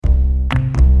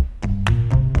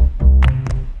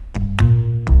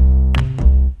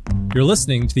You're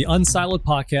listening to the Unsiloed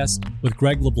podcast with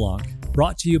Greg LeBlanc,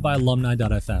 brought to you by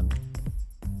alumni.fm.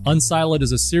 Unsiloed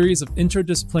is a series of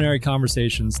interdisciplinary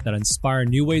conversations that inspire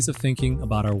new ways of thinking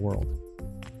about our world.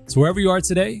 So wherever you are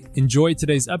today, enjoy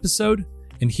today's episode,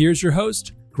 and here's your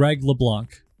host, Greg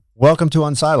LeBlanc. Welcome to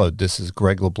Unsiloed. This is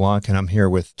Greg LeBlanc, and I'm here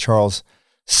with Charles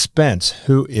Spence,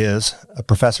 who is a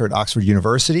professor at Oxford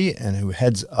University and who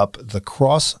heads up the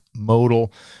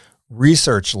Cross-Modal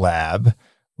Research Lab,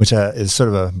 which is sort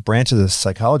of a branch of the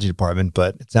psychology department,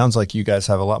 but it sounds like you guys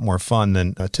have a lot more fun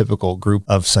than a typical group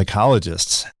of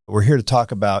psychologists. We're here to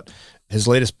talk about his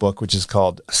latest book, which is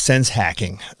called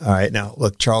Sensehacking. All right. Now,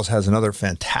 look, Charles has another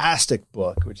fantastic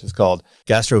book, which is called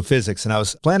Gastrophysics. And I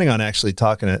was planning on actually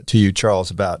talking to you, Charles,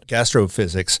 about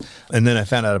gastrophysics. And then I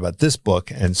found out about this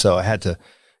book. And so I had to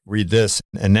read this.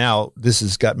 And now this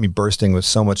has got me bursting with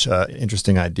so much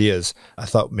interesting ideas. I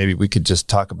thought maybe we could just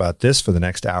talk about this for the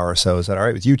next hour or so. Is that all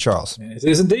right with you, Charles? It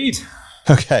is indeed.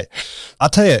 Okay. I'll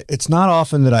tell you, it's not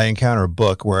often that I encounter a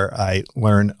book where I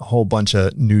learn a whole bunch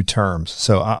of new terms.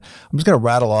 So I'm just going to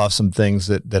rattle off some things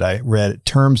that I read,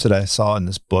 terms that I saw in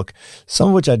this book, some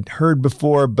of which I'd heard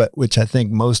before, but which I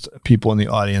think most people in the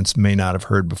audience may not have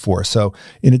heard before. So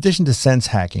in addition to sense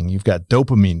hacking, you've got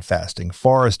dopamine fasting,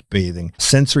 forest bathing,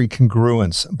 sensory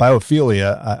congruence,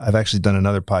 biophilia. I've actually done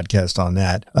another podcast on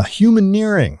that.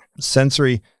 Humaneering,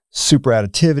 sensory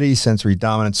superadditivity, sensory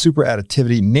dominance,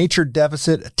 superadditivity, nature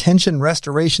deficit, attention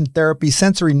restoration therapy,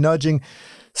 sensory nudging,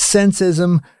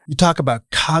 sensism. You talk about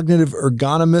cognitive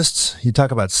ergonomists. You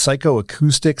talk about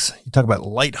psychoacoustics. You talk about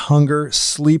light hunger,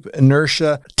 sleep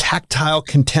inertia, tactile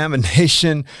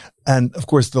contamination, and of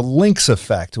course the Lynx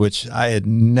effect, which I had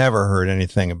never heard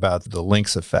anything about the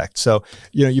Lynx effect. So,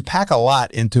 you pack a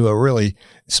lot into a really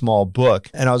small book.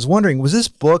 And I was wondering, was this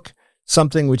book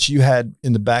something which you had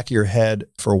in the back of your head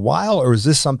for a while, or is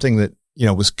this something that,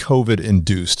 was COVID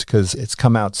induced because it's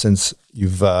come out since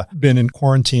you've been in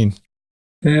quarantine?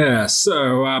 Yeah,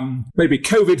 so maybe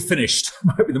COVID finished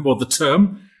might be the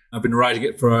term. I've been writing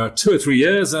it for 2 or 3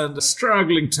 years and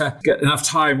struggling to get enough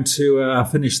time to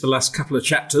finish the last couple of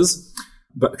chapters.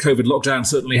 But the COVID lockdown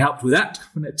certainly helped with that,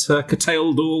 when it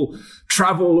curtailed all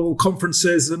travel, all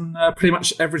conferences, and pretty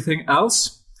much everything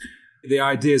else. The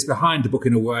ideas behind the book,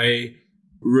 in a way,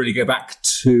 really go back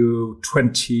to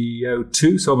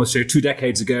 2002, so almost 2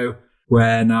 decades ago,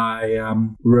 when I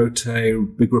wrote a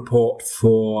big report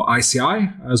for ICI,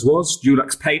 as was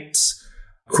Dulux Paints,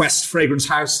 Quest Fragrance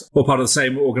House, all part of the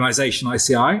same organization,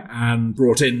 ICI, and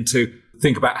brought in to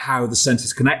think about how the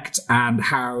senses connect and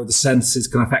how the senses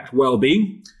can affect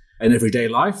well-being in everyday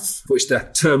life, which the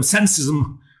term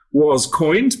sensism was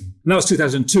coined. And that was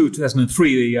 2002,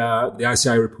 2003, the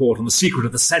ICI report on the secret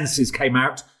of the senses came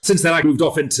out. Since then, I moved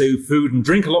off into food and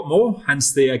drink a lot more,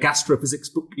 hence the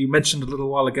gastrophysics book you mentioned a little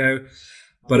while ago.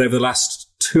 But over the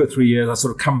last 2 or 3 years, I've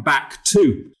sort of come back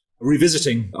to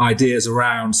revisiting ideas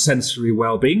around sensory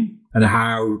well-being and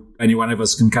how any one of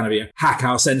us can kind of hack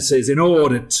our senses in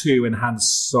order to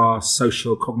enhance our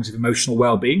social, cognitive, emotional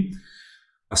well-being.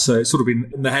 So it's sort of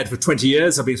been in the head for 20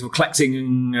 years. I've been sort of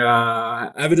collecting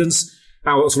evidence.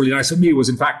 Now, what's really nice for me was,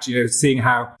 in fact, seeing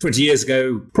how 20 years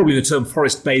ago, probably the term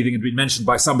forest bathing had been mentioned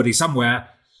by somebody somewhere,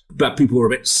 but people were a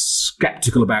bit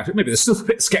skeptical about it. Maybe they're still a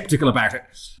bit skeptical about it.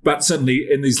 But certainly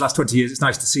in these last 20 years, it's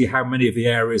nice to see how many of the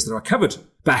areas that are covered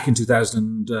back in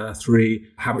 2003,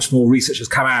 how much more research has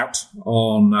come out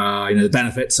on the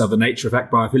benefits of the nature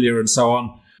effect, biophilia and so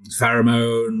on,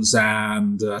 pheromones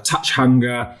and touch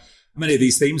hunger. Many of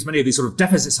these themes, many of these sort of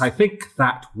deficits, I think,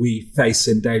 that we face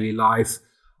in daily life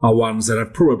are ones that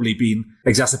have probably been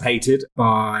exacerbated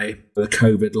by the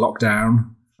COVID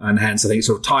lockdown. And hence, I think it's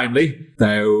sort of timely,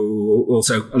 though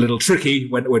also a little tricky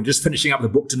when we're just finishing up the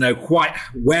book to know quite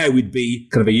where we'd be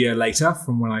kind of a year later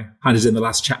from when I handed in the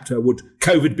last chapter. Would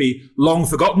COVID be long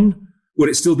forgotten? Would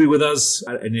it still be with us?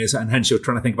 And hence, you're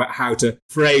trying to think about how to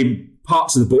frame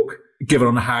parts of the book, given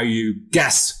on how you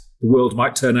guess the world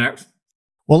might turn out.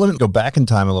 Well, let me go back in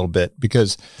time a little bit,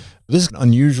 because this is an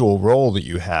unusual role that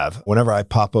you have. Whenever I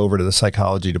pop over to the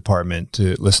psychology department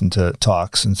to listen to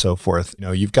talks and so forth,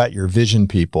 you've got your vision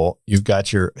people, you've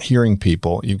got your hearing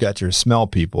people, you've got your smell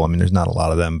people. I mean, there's not a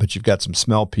lot of them, but you've got some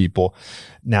smell people.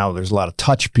 Now there's a lot of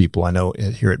touch people. I know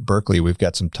here at Berkeley, we've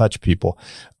got some touch people.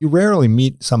 You rarely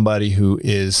meet somebody who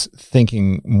is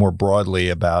thinking more broadly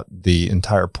about the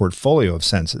entire portfolio of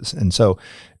senses. And so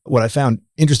what I found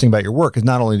interesting about your work is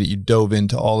not only that you dove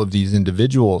into all of these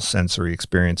individual sensory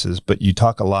experiences, but you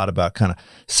talk a lot about kind of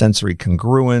sensory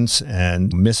congruence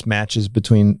and mismatches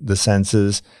between the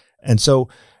senses. And so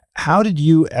how did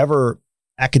you ever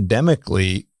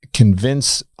academically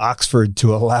convince Oxford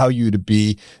to allow you to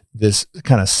be this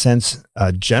kind of sense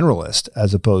generalist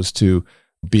as opposed to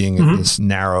being this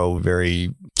narrow, very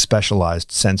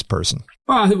specialized sense person?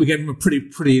 Well, I think we gave them a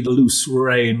pretty loose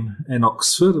rein in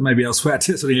Oxford and maybe elsewhere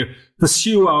to sort of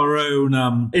pursue our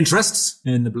own interests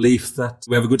in the belief that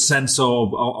we have a good sense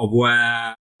of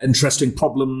where interesting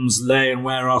problems lay and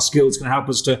where our skills can help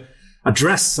us to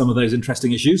address some of those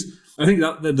interesting issues. I think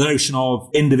that the notion of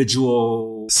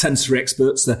individual sensory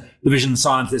experts, the vision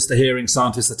scientists, the hearing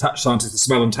scientists, the touch scientists, the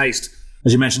smell and taste,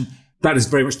 as you mentioned, that is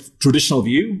very much the traditional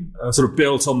view, sort of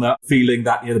built on that feeling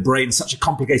that the brain is such a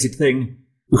complicated thing.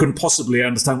 We couldn't possibly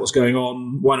understand what's going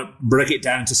on. Why not break it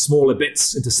down into smaller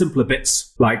bits, into simpler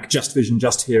bits, like just vision,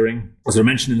 just hearing? As I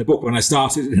mentioned in the book, when I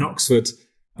started in Oxford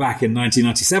back in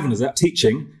 1997 as that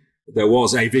teaching, there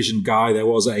was a vision guy, there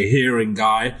was a hearing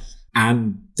guy,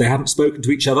 and they hadn't spoken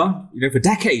to each other, for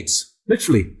decades,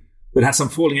 literally. They'd had some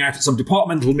falling out at some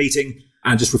departmental meeting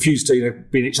and just refused to,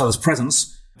 be in each other's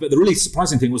presence. But the really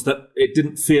surprising thing was that it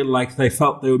didn't feel like they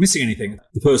felt they were missing anything.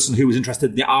 The person who was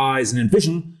interested in the eyes and in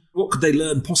vision, what could they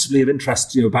learn possibly of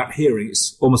interest, about hearing?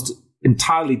 It's almost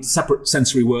entirely separate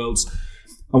sensory worlds.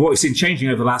 And what we've seen changing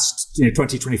over the last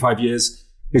 20, 25 years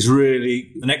is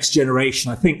really the next generation,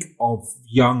 I think, of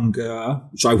younger,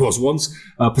 which I was once,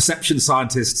 perception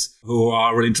scientists who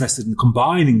are really interested in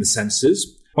combining the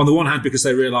senses. On the one hand, because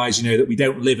they realize, that we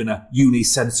don't live in a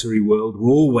unisensory world. We're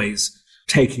always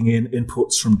taking in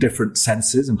inputs from different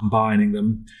senses and combining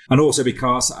them. And also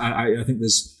because I think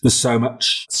there's so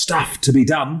much stuff to be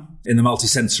done in the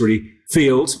multisensory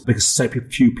field, because so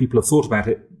few people have thought about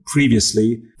it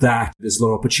previously, that there's a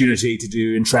lot of opportunity to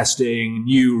do interesting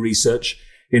new research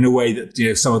in a way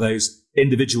that, some of those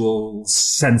individual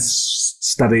sense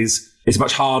studies, it's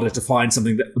much harder to find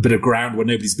a bit of ground where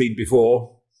nobody's been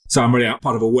before. So I'm really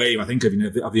part of a wave, I think, of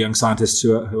the young scientists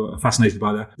who are fascinated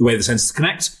by the way the senses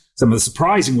connect. Some of the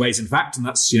surprising ways, in fact, and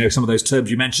that's, some of those terms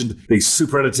you mentioned, the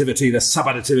superadditivity, the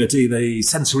subadditivity, the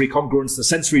sensory congruence, the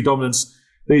sensory dominance.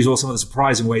 These are all some of the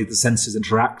surprising ways the senses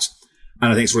interact.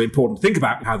 And I think it's really important to think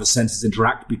about how the senses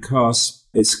interact, because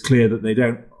it's clear that they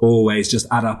don't always just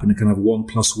add up in a kind of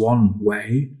 1+1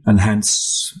 way. And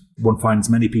hence, one finds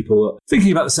many people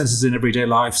thinking about the senses in everyday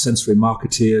life, sensory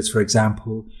marketeers, for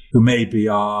example, who maybe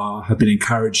have been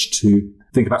encouraged to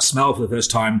think about smell for the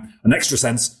first time, an extra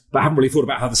sense, but haven't really thought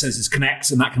about how the senses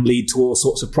connect, and that can lead to all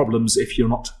sorts of problems if you're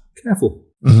not careful.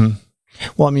 Mm-hmm.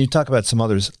 Well, you talk about some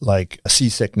others like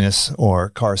seasickness or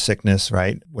car sickness,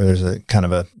 right? Where there's a kind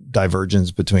of a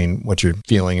divergence between what you're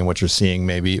feeling and what you're seeing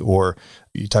maybe, or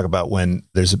you talk about when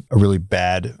there's a really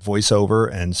bad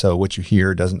voiceover, and so what you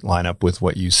hear doesn't line up with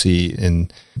what you see in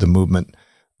the movement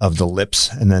of the lips,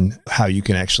 and then how you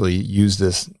can actually use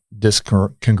this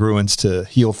discongruence to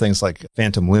heal things like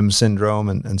phantom limb syndrome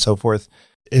and so forth.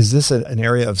 Is this an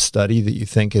area of study that you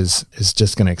think is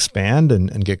just going to expand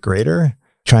and get greater?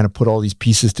 Trying to put all these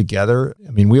pieces together.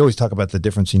 We always talk about the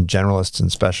difference in generalists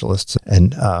and specialists,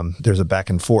 and there's a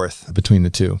back and forth between the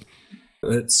two.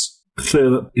 It's clear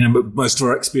that most of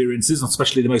our experiences,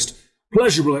 especially the most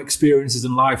pleasurable experiences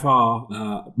in life, are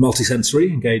multisensory,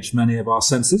 engage many of our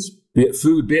senses, be it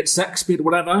food, be it sex, be it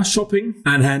whatever, shopping.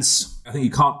 And hence, I think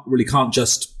you can't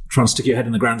just try and stick your head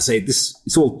in the ground and say,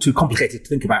 it's all too complicated to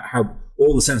think about how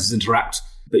all the senses interact,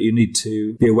 but you need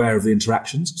to be aware of the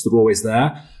interactions, because they're always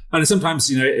there. And sometimes,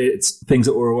 it's things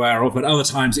that we're aware of, but other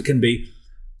times it can be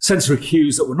sensory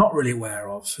cues that we're not really aware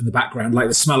of in the background, like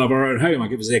the smell of our own home. I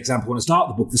give us the example when I start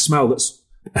the book, the smell that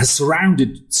has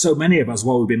surrounded so many of us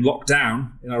while we've been locked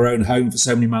down in our own home for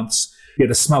so many months. You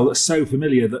get a smell that's so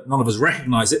familiar that none of us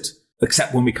recognize it,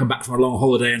 except when we come back from a long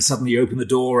holiday and suddenly you open the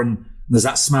door and there's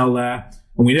that smell there.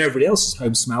 And we know everybody else's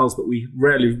home smells, but we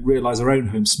rarely realize our own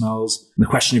home smells. And the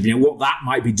question of, what that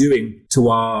might be doing to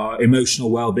our emotional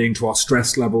well-being, to our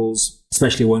stress levels,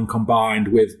 especially when combined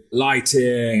with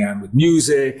lighting and with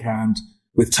music and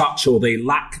with touch, or the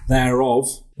lack thereof,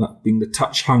 that being the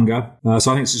touch hunger.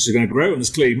 So I think it's just going to grow, and there's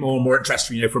clearly more and more interest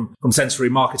from sensory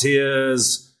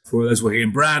marketeers, for those working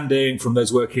in branding, from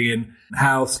those working in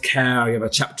healthcare. You have a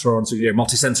chapter on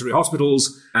multisensory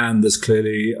hospitals, and there's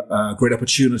clearly a great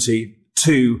opportunity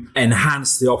to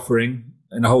enhance the offering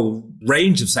in a whole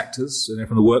range of sectors,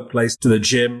 from the workplace to the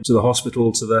gym, to the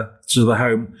hospital, to the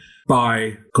home,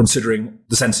 by considering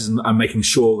the senses and making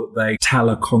sure that they tell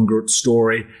a congruent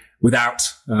story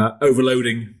without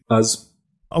overloading us.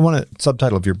 A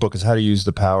subtitle of your book is How to Use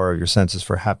the Power of Your Senses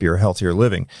for Happier, Healthier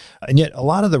Living. And yet a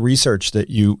lot of the research that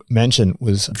you mentioned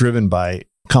was driven by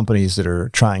companies that are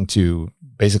trying to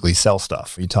basically sell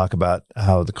stuff. You talk about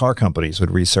how the car companies would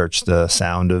research the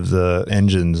sound of the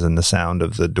engines and the sound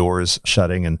of the doors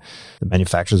shutting, and the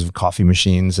manufacturers of coffee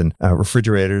machines and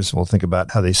refrigerators will think about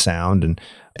how they sound.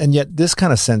 And yet this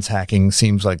kind of sense hacking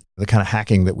seems like the kind of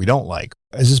hacking that we don't like.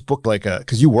 Is this book like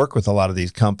because you work with a lot of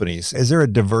these companies, is there a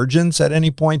divergence at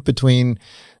any point between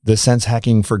the sense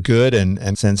hacking for good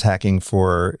and sense hacking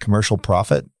for commercial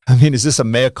profit? I mean, is this a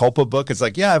mea culpa book? It's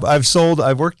like, yeah,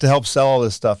 I've worked to help sell all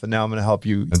this stuff, and now I'm going to help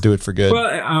you do it for good. Well,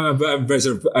 I'm very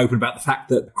sort of open about the fact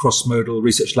that cross-modal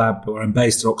research lab, where I'm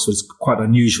based at Oxford, is quite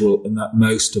unusual in that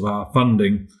most of our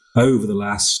funding over the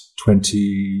last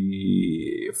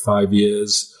 25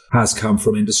 years has come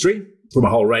from industry, from a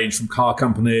whole range, from car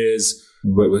companies,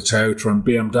 work with Toyota and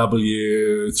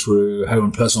BMW, through home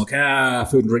and personal care,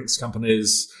 food and drinks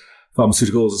companies,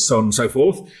 pharmaceuticals, and so on and so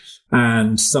forth.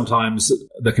 And sometimes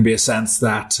there can be a sense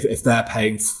that if they're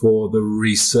paying for the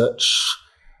research,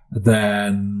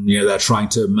 then, they're trying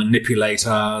to manipulate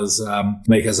us,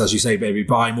 make us, as you say, maybe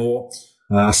buy more,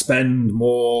 spend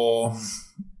more,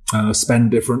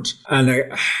 spend different. And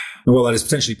while that is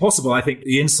potentially possible, I think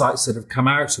the insights that have come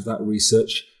out of that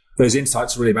research, those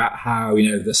insights are really about how,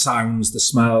 the sounds, the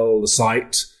smell, the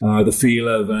sight, the feel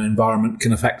of an environment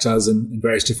can affect us in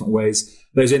various different ways.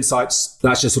 Those insights,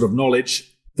 that's just sort of knowledge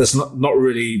that's not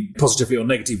really positively or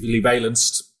negatively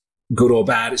valenced, good or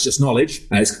bad. It's just knowledge.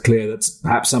 And it's clear that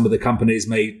perhaps some of the companies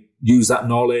may use that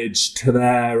knowledge to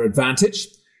their advantage.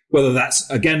 Whether that's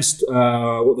against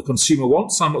what the consumer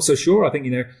wants, I'm not so sure. I think,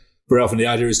 very often the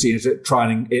idea is to try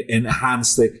and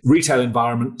enhance the retail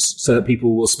environment so that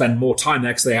people will spend more time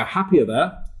there because they are happier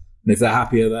there. And if they're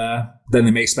happier there, then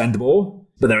they may spend more.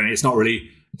 But then it's not really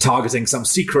targeting some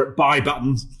secret buy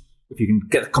button. If you can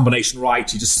get the combination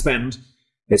right, you just spend.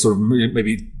 It's sort of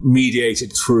maybe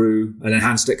mediated through an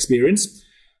enhanced experience.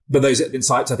 But those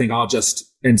insights, I think, are just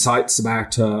insights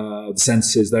about the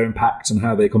senses, their impact and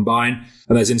how they combine.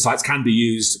 And those insights can be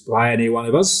used by any one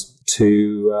of us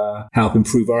to help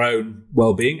improve our own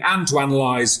well-being and to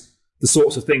analyze the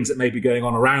sorts of things that may be going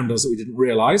on around us that we didn't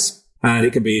realize. And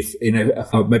it can be,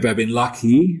 maybe I've been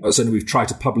lucky. Certainly we've tried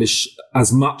to publish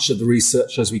as much of the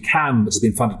research as we can that has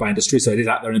been funded by industry. So it is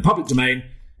out there in the public domain.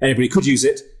 Anybody could use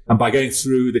it. And by going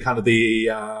through the kind of the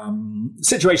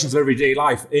situations of everyday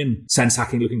life in sense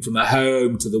hacking, looking from the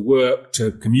home to the work,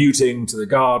 to commuting, to the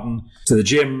garden, to the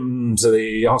gym, to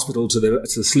the hospital, to the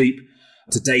sleep,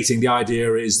 to dating, the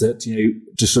idea is that,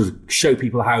 just sort of show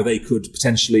people how they could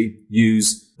potentially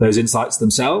use those insights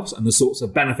themselves and the sorts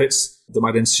of benefits that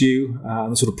might ensue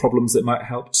and the sort of problems that might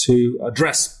help to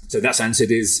address. So in that sense,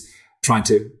 it is trying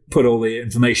to put all the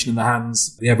information in the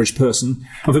hands of the average person.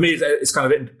 And for me, it's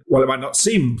kind of, while it might not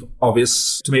seem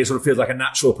obvious, to me, it sort of feels like a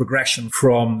natural progression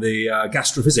from the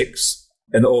gastrophysics.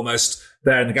 And almost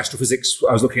there in the gastrophysics,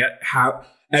 I was looking at how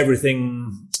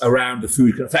everything around the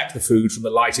food can affect the food, from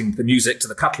the lighting, to the music, to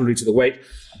the cutlery, to the weight.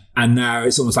 And now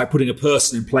it's almost like putting a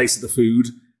person in place of the food,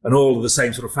 and all of the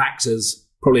same sort of factors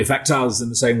probably affect us in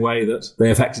the same way that they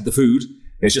affected the food.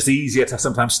 It's just easier to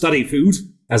sometimes study food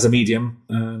as a medium.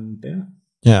 And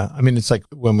yeah. I mean, it's like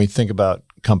when we think about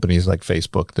companies like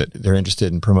Facebook, that they're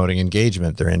interested in promoting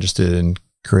engagement. They're interested in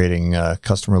creating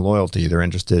customer loyalty. They're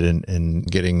interested in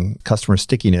getting customer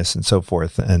stickiness and so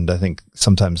forth. And I think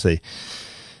sometimes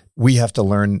we have to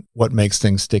learn what makes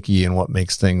things sticky and what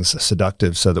makes things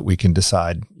seductive so that we can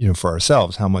decide, for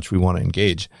ourselves how much we want to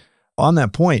engage. On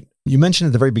that point, you mentioned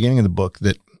at the very beginning of the book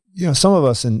that, some of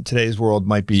us in today's world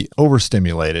might be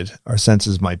overstimulated. Our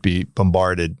senses might be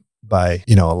bombarded by,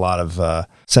 a lot of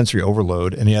sensory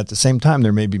overload. And yet at the same time,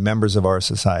 there may be members of our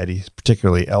society,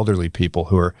 particularly elderly people,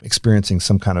 who are experiencing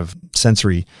some kind of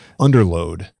sensory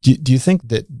underload. Do you think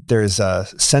that there's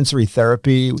sensory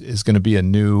therapy is going to be a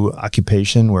new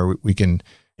occupation where we can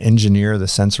engineer the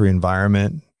sensory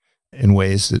environment in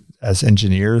ways that, as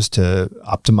engineers, to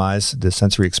optimize the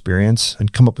sensory experience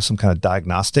and come up with some kind of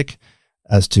diagnostic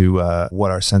as to what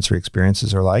our sensory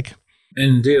experiences are like?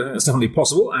 Indeed, that's definitely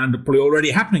possible and probably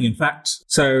already happening, in fact.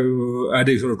 So I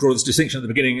do sort of draw this distinction at the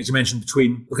beginning, as you mentioned,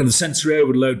 between the kind of sensory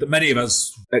overload that many of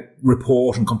us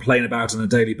report and complain about on a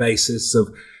daily basis,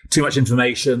 of too much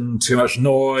information, too much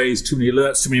noise, too many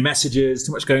alerts, too many messages,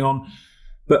 too much going on.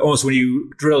 But also when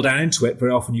you drill down into it,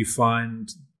 very often you find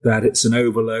that it's an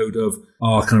overload of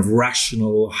our kind of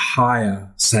rational,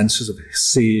 higher senses of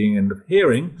seeing and of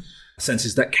hearing,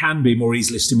 senses that can be more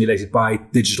easily stimulated by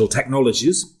digital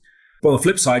technologies. But on the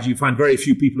flip side, you find very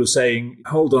few people who are saying,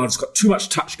 hold on, I've just got too much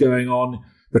touch going on,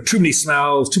 there are too many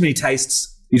smells, too many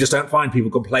tastes. You just don't find people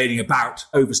complaining about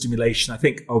overstimulation, I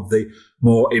think, of the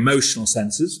more emotional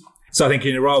senses. So I think,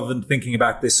 rather than thinking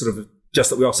about this sort of just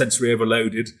that we are sensory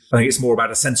overloaded. I think it's more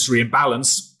about a sensory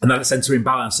imbalance. And that sensory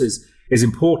imbalance is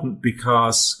important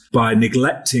because by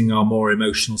neglecting our more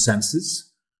emotional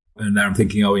senses, and now I'm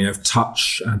thinking, of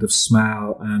touch and of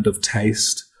smell and of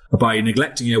taste, by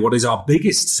neglecting, what is our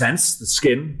biggest sense, the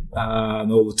skin,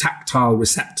 and all the tactile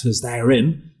receptors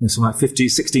therein, something like 50,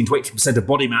 16 to 80% of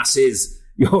body mass is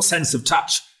your sense of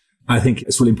touch. I think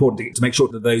it's really important to make sure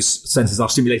that those senses are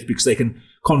stimulated because they can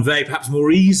convey perhaps more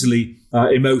easily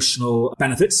emotional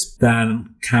benefits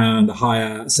than can the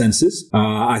higher senses.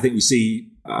 I think we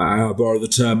see, I'll borrow the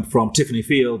term from Tiffany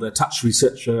Field, a touch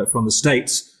researcher from the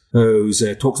States, who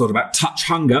talks a lot about touch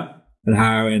hunger, and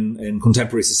how in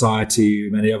contemporary society,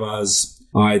 many of us,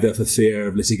 either for fear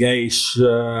of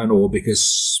litigation or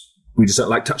because we just don't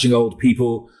like touching old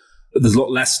people, there's a lot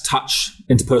less touch,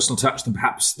 interpersonal touch, than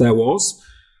perhaps there was.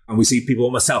 And we see people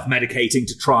almost self-medicating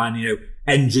to try and,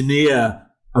 engineer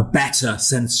a better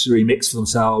sensory mix for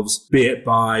themselves, be it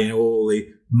by all the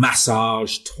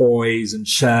massage toys and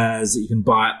chairs that you can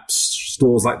buy at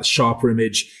stores like the Sharper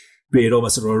Image, be it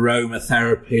almost sort of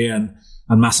aromatherapy and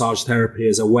massage therapy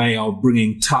as a way of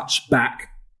bringing touch back.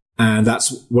 And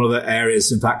that's one of the areas,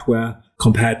 in fact, where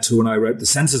compared to when I wrote the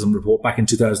Sensism report back in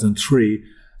 2003,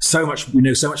 we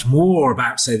know so much more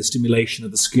about, say, the stimulation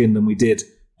of the skin than we did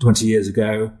 20 years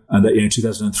ago. And that, in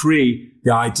 2003,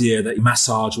 the idea that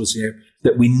massage was,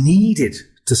 that we needed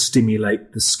to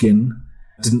stimulate the skin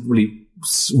didn't really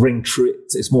ring true.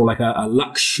 It's more like a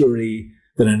luxury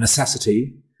than a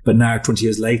necessity. But now, 20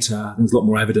 years later, there's a lot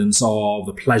more evidence of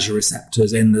the pleasure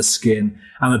receptors in the skin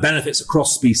and the benefits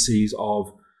across species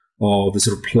of the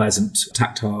sort of pleasant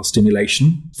tactile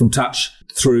stimulation from touch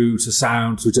through to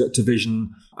sound, through to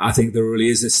vision. I think there really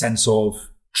is a sense of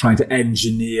trying to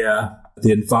engineer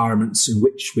the environments in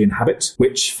which we inhabit,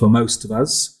 which for most of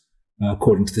us,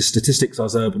 according to the statistics,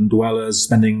 as urban dwellers,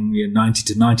 spending 90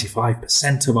 to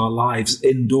 95% of our lives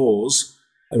indoors.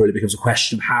 It really becomes a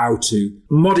question of how to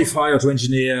modify or to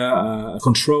engineer,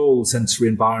 control sensory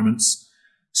environments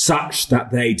such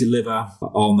that they deliver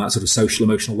on that sort of social,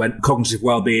 emotional, cognitive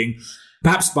well-being,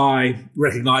 perhaps by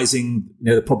recognizing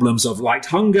the problems of light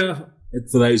hunger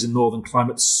for those in northern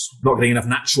climates, not getting enough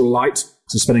natural light,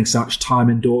 so spending so much time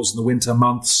indoors in the winter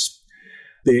months,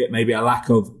 be it maybe a lack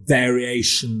of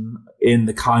variation in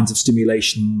the kinds of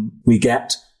stimulation we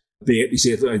get. You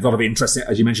see a lot of interest,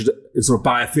 as you mentioned, in sort of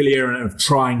biophilia and of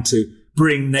trying to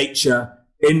bring nature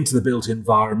into the built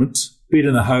environment, be it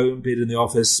in the home, be it in the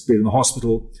office, be it in the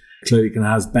hospital. Clearly can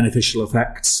have beneficial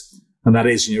effects. And that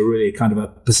is, really kind of a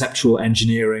perceptual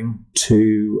engineering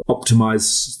to optimize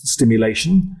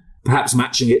stimulation, perhaps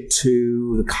matching it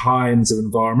to the kinds of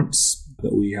environments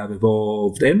that we have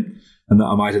evolved in. And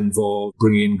that might involve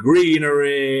bringing in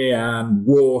greenery and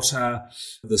water,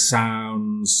 the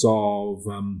sounds of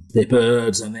the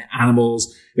birds and the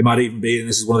animals. It might even be, and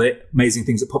this is one of the amazing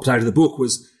things that popped out of the book,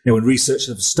 was when researchers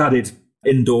have studied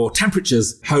indoor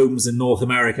temperatures, homes in North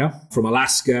America, from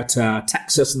Alaska to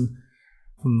Texas and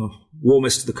from the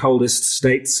warmest to the coldest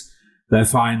states, they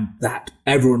find that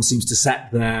everyone seems to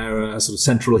set their sort of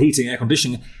central heating, air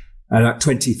conditioning at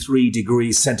 23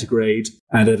 degrees centigrade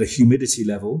and at a humidity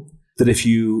level. That if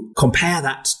you compare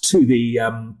that to the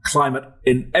climate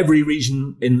in every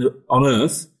region on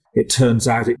Earth, it turns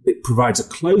out it provides a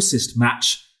closest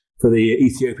match for the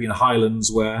Ethiopian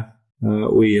Highlands where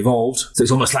we evolved. So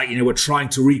it's almost like, we're trying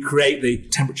to recreate the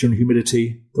temperature and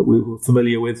humidity that we were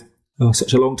familiar with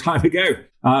such a long time ago.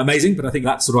 Amazing, but I think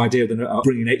that sort of idea of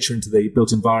bringing nature into the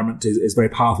built environment is very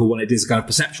powerful when it is kind of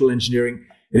perceptual engineering.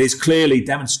 It is clearly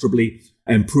demonstrably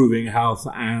improving health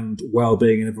and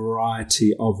well-being in a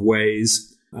variety of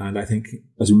ways. And I think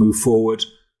as we move forward,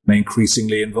 may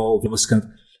increasingly involve almost kind of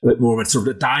a bit more of a sort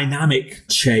of a dynamic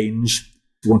change.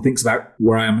 If one thinks about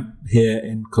where I am here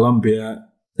in Colombia,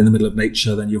 in the middle of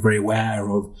nature, then you're very aware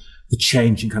of the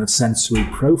changing kind of sensory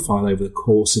profile over the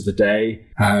course of the day.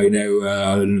 How,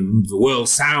 the world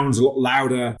sounds a lot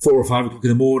louder 4 or 5 o'clock in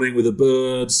the morning with the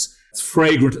birds. It's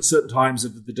fragrant at certain times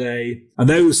of the day. And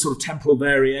those sort of temporal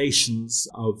variations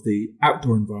of the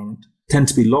outdoor environment tend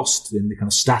to be lost in the kind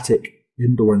of static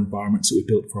indoor environments that we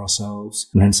built for ourselves.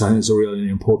 And hence I think it's a really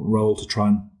important role to try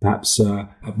and perhaps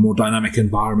have more dynamic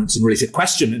environments and really to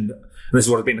question. And this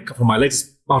is what I've been, a couple of my latest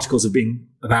articles have been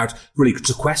about, really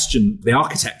to question the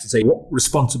architect and say, what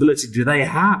responsibility do they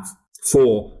have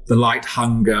for the light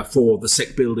hunger, for the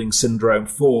sick building syndrome,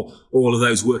 for all of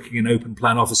those working in open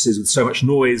plan offices with so much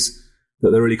noise that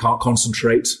they really can't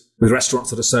concentrate, with restaurants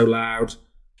that are so loud.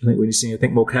 I think we need to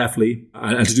think more carefully.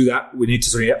 And to do that, we need to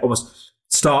sort of almost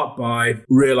start by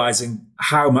realizing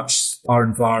how much our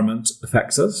environment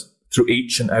affects us through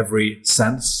each and every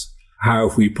sense, how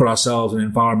if we put ourselves in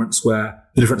environments where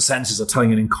the different senses are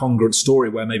telling an incongruent story,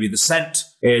 where maybe the scent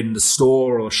in the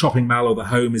store or the shopping mall or the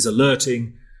home is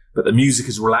alerting, but the music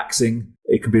is relaxing,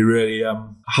 it can be really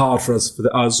hard for us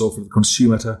or for the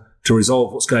consumer to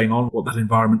resolve what's going on, what that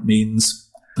environment means.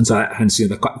 And so hence,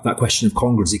 that question of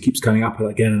congruency keeps coming up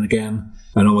again and again.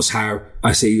 And almost how I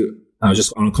was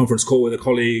just on a conference call with a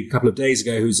colleague a couple of days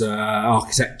ago who's an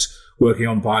architect working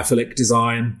on biophilic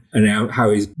design, and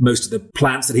how most of the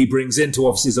plants that he brings into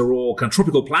offices are all kind of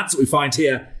tropical plants that we find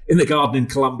here in the garden in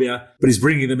Colombia, but he's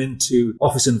bringing them into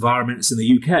office environments in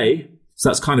the UK. So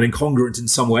that's kind of incongruent in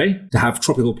some way to have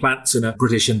tropical plants in a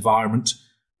British environment.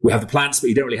 We have the plants, but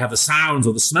you don't really have the sounds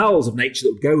or the smells of nature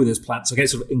that would go with those plants. So again,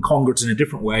 sort of incongruent in a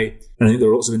different way. And I think there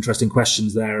are lots of interesting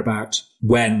questions there about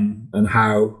when and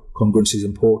how congruency is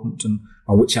important, and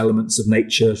on which elements of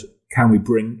nature can we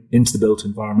bring into the built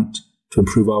environment to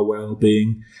improve our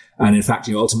well-being. And in fact,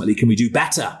 ultimately, can we do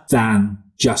better than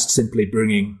just simply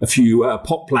bringing a few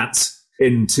pot plants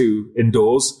into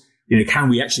indoors? Can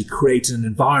we actually create an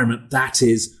environment that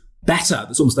is better,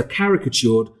 that's almost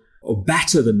caricatured or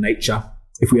better than nature,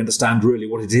 if we understand really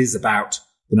what it is about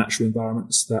the natural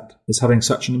environments that is having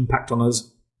such an impact on us?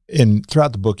 And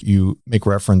throughout the book, you make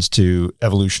reference to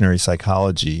evolutionary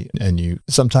psychology, and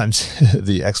sometimes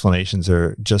the explanations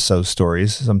are just so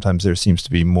stories. Sometimes there seems to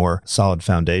be more solid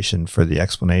foundation for the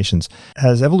explanations.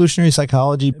 Has evolutionary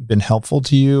psychology been helpful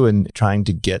to you in trying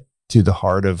to get to the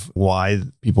heart of why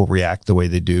people react the way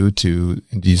they do to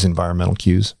these environmental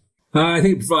cues? I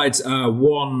think it provides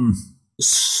one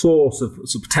source of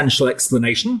potential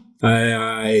explanation.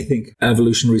 I think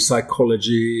evolutionary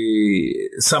psychology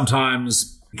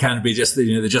sometimes can be just,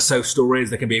 they're just so stories,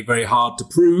 they can be very hard to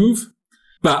prove.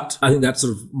 But I think that's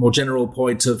sort of more general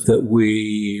point of that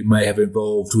we may have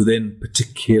evolved within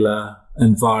particular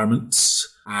environments,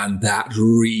 and that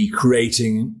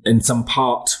recreating in some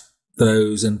part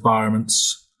those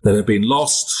environments that have been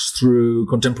lost through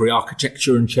contemporary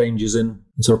architecture and changes in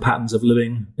sort of patterns of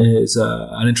living is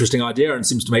an interesting idea, and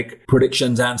seems to make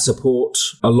predictions and support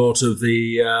a lot of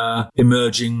the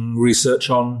emerging research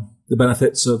on the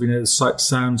benefits of sights,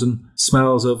 sounds, and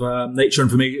smells of nature. And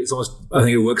for me, it's almost, I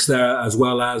think it works there as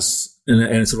well as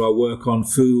in sort of our work on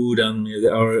food and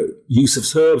our use of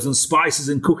herbs and spices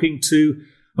in cooking too.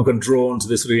 I'm kind of drawn to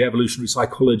this sort of evolutionary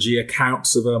psychology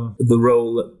accounts of the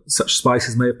role that such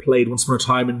spices may have played once upon a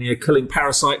time in killing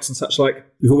parasites and such like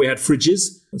before we had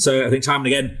fridges. And so I think time and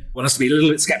again, one has to be a little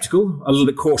bit skeptical, a little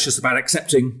bit cautious about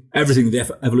accepting everything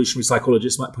the evolutionary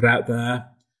psychologists might put out there.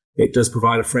 It does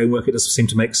provide a framework. It does seem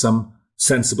to make some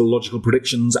sensible, logical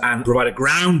predictions and provide a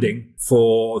grounding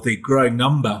for the growing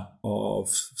number of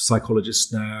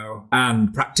psychologists now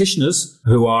and practitioners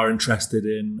who are interested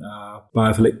in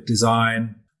biophilic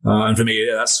design. And for me,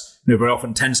 that's very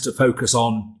often tends to focus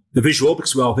on the visual,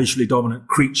 because we are visually dominant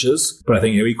creatures. But I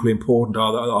think equally important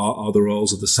are the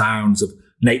roles of the sounds of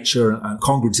nature and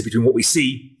congruency between what we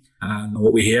see and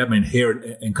what we hear. I mean, here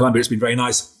in Colombia, it's been very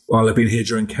nice while I've been here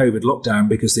during COVID lockdown,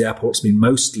 because the airport's been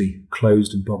mostly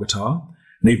closed in Bogota.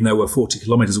 And even though we're 40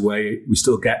 kilometers away,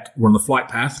 we're on the flight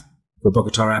path for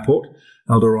Bogota Airport,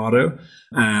 El Dorado,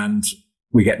 and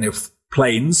we get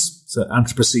planes, so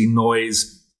Anthropocene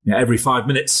noise every 5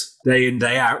 minutes, day in,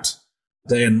 day out,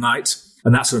 day and night.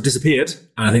 And that sort of disappeared.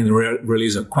 And I think there really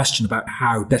is a question about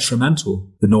how detrimental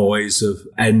the noise of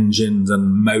engines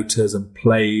and motors and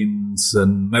planes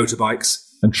and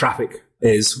motorbikes and traffic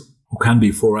is or can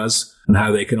be for us, and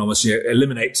how they can almost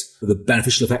eliminate the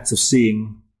beneficial effects of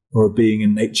seeing or being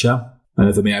in nature.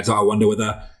 And for me, I wonder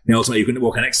whether ultimately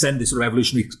you can extend this sort of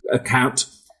evolutionary account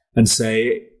and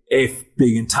say, if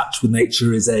being in touch with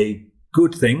nature is a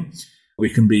good thing, we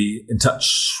can be in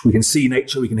touch, we can see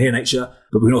nature, we can hear nature,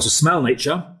 but we can also smell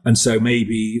nature. And so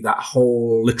maybe that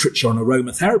whole literature on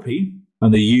aromatherapy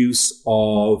and the use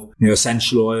of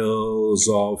essential oils,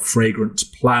 of fragrant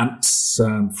plants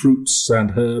and fruits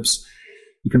and herbs,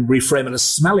 you can reframe it as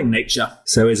smelling nature.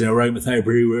 So is an aromatherapy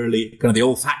really kind of the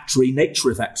olfactory nature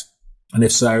effect? And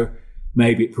if so,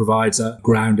 maybe it provides a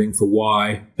grounding for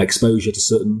why exposure to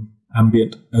certain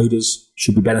ambient odors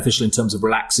should be beneficial in terms of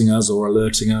relaxing us or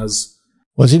alerting us.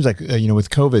 Well, it seems like, with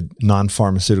COVID,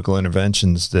 non-pharmaceutical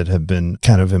interventions that have been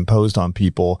kind of imposed on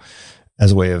people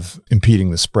as a way of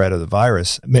impeding the spread of the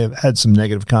virus may have had some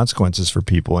negative consequences for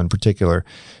people, in particular,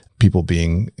 people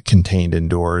being contained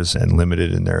indoors and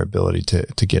limited in their ability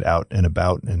to get out and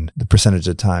about. And the percentage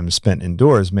of time spent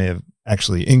indoors may have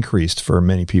actually increased for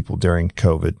many people during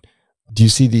COVID. Do you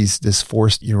see this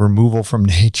forced removal from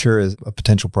nature as a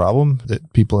potential problem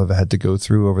that people have had to go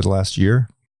through over the last year?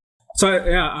 So,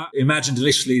 I imagined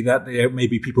initially that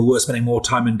maybe people were spending more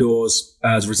time indoors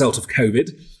as a result of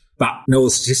COVID. But all the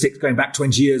statistics going back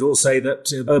 20 years all say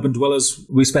that urban dwellers,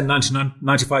 we spend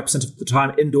 95% of the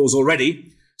time indoors already.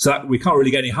 So that we can't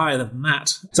really get any higher than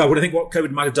that. So what I think what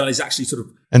COVID might have done is actually sort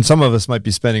of... And some of us might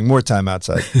be spending more time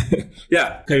outside.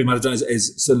 Yeah, COVID might have done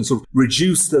is certainly sort of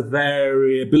reduce the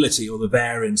variability or the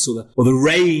variance or the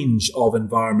range of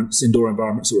environments, indoor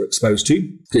environments that we're exposed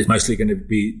to. It's mostly going to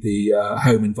be the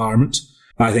home environment.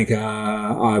 I think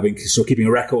I've been sort of keeping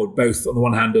a record both on the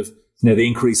one hand of the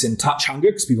increase in touch hunger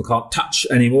because people can't touch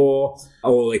anymore,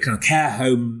 or the kind of care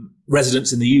home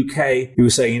residents in the UK who were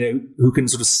saying, who can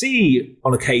sort of see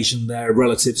on occasion their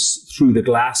relatives through the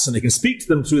glass and they can speak to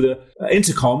them through the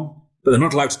intercom, but they're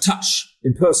not allowed to touch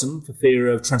in person for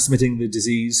fear of transmitting the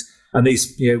disease. And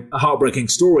these, heartbreaking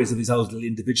stories of these elderly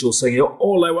individuals saying,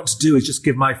 all I want to do is just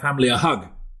give my family a hug.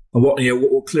 And what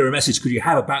clearer message could you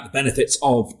have about the benefits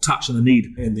of touch and the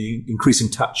need in the increasing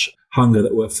touch hunger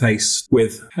that we're faced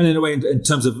with? And in a way, in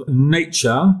terms of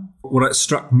nature, what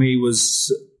struck me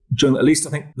was during at least, I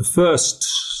think, the first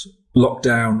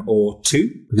lockdown or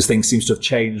two, because things seem to have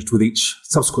changed with each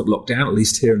subsequent lockdown, at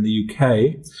least here in the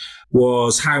UK,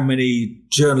 was how many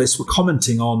journalists were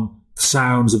commenting on the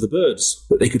sounds of the birds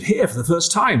that they could hear for the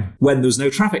first time when there was no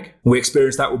traffic. We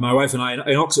experienced that with my wife and I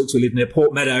in Oxford. We live near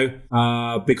Port Meadow,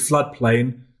 big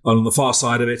floodplain. On the far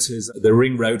side of it is the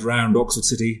ring road round Oxford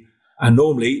City. And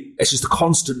normally it's just a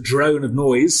constant drone of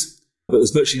noise, but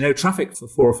there's virtually no traffic for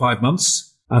 4 or 5 months.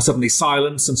 Suddenly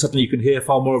silence, and suddenly you can hear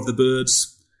far more of the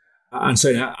birds. And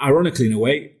so, ironically, in a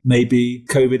way, maybe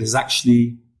COVID has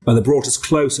actually either brought us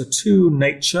closer to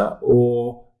nature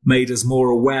or made us more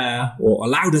aware or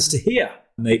allowed us to hear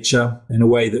nature in a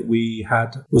way that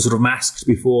were sort of masked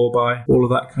before by all of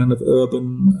that kind of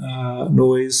urban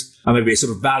noise. And maybe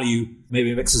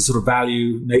maybe it makes us sort of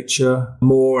value nature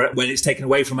more when it's taken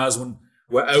away from us, when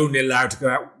we're only allowed to go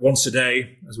out once a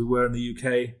day, as we were in the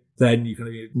UK. Then you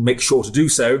can make sure to do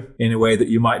so in a way that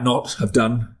you might not have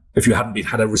done if you hadn't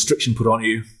had a restriction put on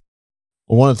you.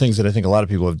 Well, one of the things that I think a lot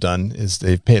of people have done is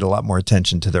they've paid a lot more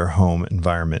attention to their home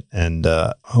environment, and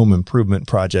home improvement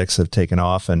projects have taken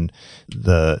off, and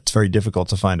it's very difficult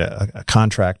to find a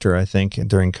contractor, I think,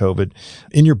 during COVID.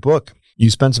 In your book,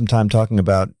 you spend some time talking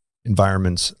about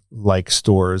environments like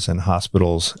stores and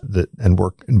hospitals and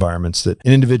work environments that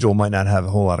an individual might not have a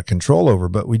whole lot of control over,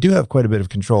 but we do have quite a bit of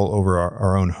control over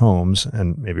our own homes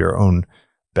and maybe our own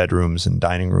bedrooms and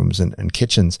dining rooms and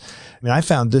kitchens. I mean, I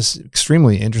found this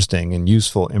extremely interesting and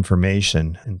useful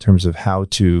information in terms of how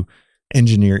to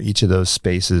engineer each of those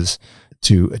spaces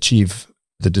to achieve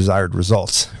the desired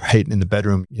results, right? In the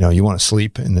bedroom, you want to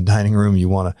sleep. In the dining room, you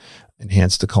want to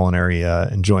enhance the culinary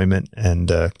enjoyment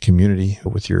and community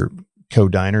with your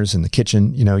co-diners. In the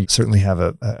kitchen, you certainly have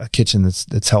a kitchen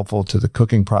that's helpful to the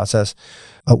cooking process.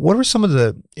 What are some of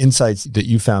the insights that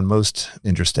you found most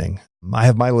interesting? I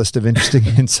have my list of interesting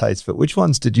insights, but which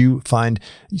ones did you find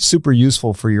super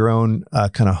useful for your own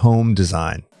kind of home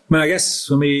design? I guess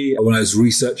for me, when I was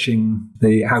researching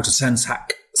how to sense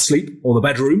hack sleep or the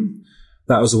bedroom,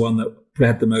 that was the one that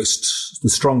had the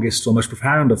strongest or most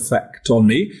profound effect on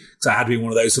me. So I had been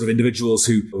one of those sort of individuals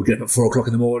who would get up at 4 o'clock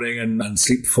in the morning and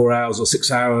sleep 4 hours or 6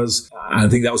 hours. And I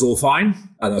think that was all fine.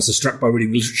 And I was struck by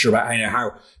reading literature about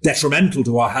how detrimental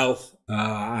to our health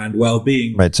and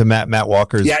well-being. Right. So Matt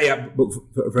Walker's. Yeah.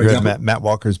 For example. Matt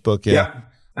Walker's book. Yeah.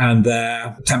 And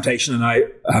temptation, and I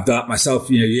have done it myself,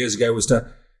 years ago, was to,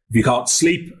 if you can't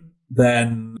sleep,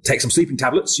 then take some sleeping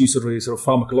tablets, use sort of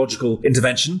pharmacological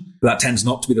intervention. But that tends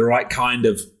not to be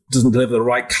doesn't deliver the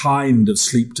right kind of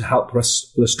sleep to help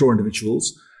restore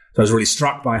individuals. So I was really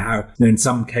struck by how, in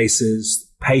some cases,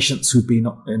 patients who've been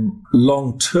in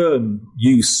long-term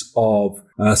use of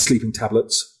sleeping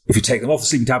tablets, if you take them off the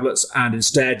sleeping tablets and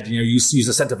instead, use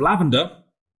a scent of lavender,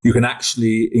 you can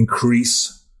actually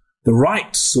increase the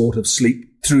right sort of sleep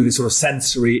through this sort of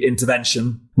sensory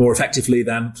intervention more effectively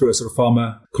than through a sort of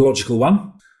pharmacological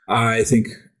one. I think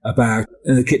about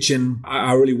in the kitchen,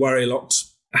 I really worry a lot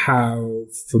how,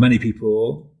 for many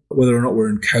people, whether or not we're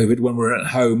in COVID, when we're at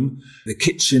home, the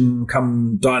kitchen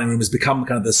come dining room has become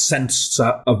kind of the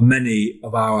center of many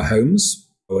of our homes.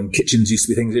 When kitchens used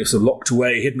to be things that were sort of locked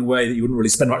away, hidden away, that you wouldn't really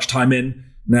spend much time in.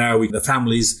 Now the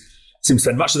families seem to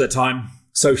spend much of their time,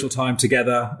 social time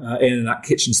together in that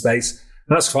kitchen space.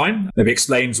 And that's fine. Maybe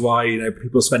explains why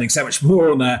people are spending so much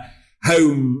more on their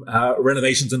home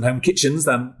renovations and home kitchens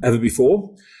than ever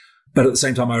before. But at the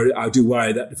same time, I do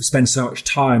worry that if we spend so much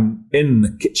time in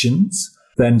the kitchens,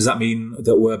 then does that mean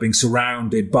that we're being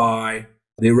surrounded by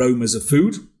the aromas of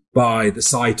food, by the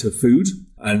sight of food?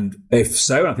 And if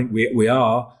so, I think we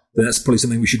are, then that's probably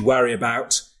something we should worry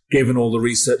about, given all the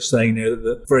research saying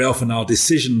that very often our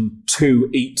decision to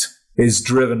eat is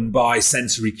driven by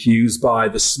sensory cues, by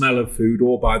the smell of food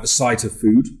or by the sight of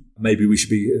food. Maybe we should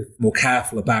be more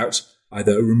careful about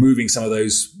either removing some of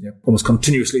those almost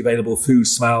continuously available food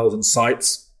smells and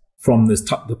sights from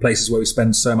the places where we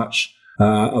spend so much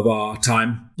of our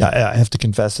time. Yeah, I have to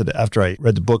confess that after I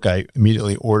read the book, I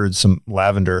immediately ordered some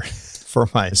lavender for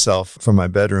myself for my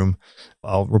bedroom.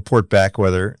 I'll report back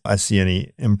whether I see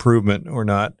any improvement or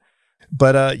not.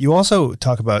 But you also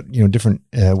talk about different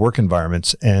work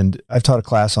environments, and I've taught a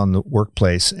class on the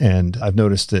workplace, and I've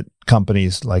noticed that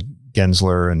companies like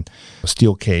Gensler and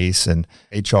Steelcase and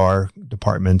HR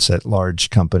departments at large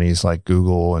companies like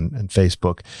Google and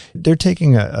Facebook, they're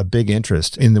taking a big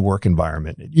interest in the work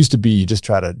environment. It used to be you just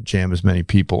try to jam as many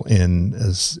people in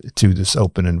as to this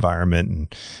open environment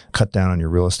and cut down on your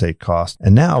real estate costs.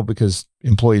 And now, because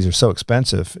employees are so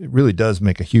expensive, it really does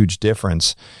make a huge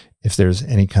difference if there's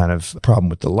any kind of problem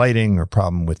with the lighting or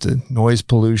problem with the noise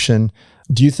pollution.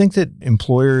 Do you think that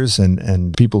employers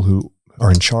and people who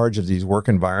are in charge of these work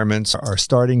environments are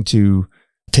starting to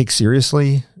take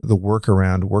seriously the work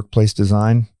around workplace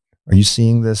design? Are you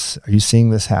seeing this? Are you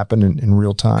seeing this happen in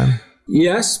real time?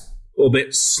 Yes, a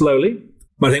bit slowly.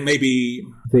 But I think maybe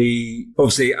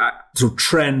obviously sort of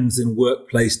trends in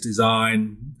workplace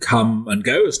design come and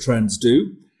go as trends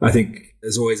do. I think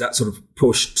there's always that sort of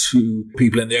push to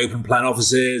people in the open plan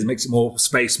offices, makes it more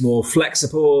space, more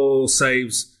flexible,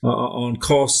 saves on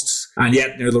costs. And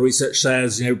yet, the research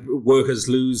says, workers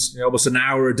lose almost an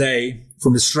hour a day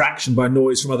from distraction by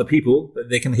noise from other people that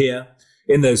they can hear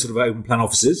in those sort of open plan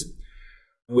offices.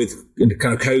 With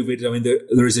kind of COVID, I mean,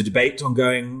 there is a debate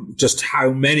ongoing just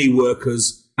how many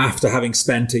workers, after having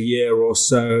spent a year or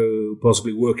so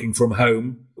possibly working from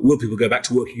home, will people go back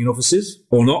to working in offices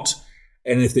or not?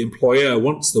 And if the employer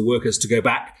wants the workers to go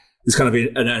back, there's kind of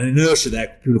an inertia there.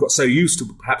 People have got so used to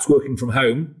perhaps working from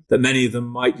home that many of them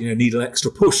might need an extra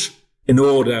push in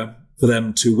order for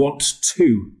them to want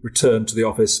to return to the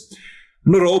office.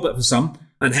 Not all, but for some.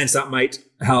 And hence that might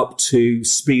help to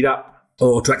speed up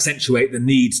or to accentuate the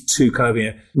need to kind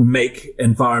of make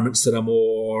environments that are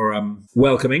more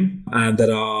welcoming and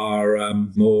that are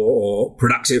more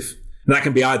productive. And that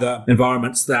can be either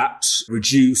environments that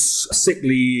reduce sick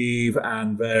leave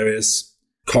and various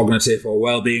cognitive or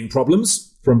well-being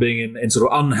problems from being in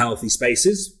sort of unhealthy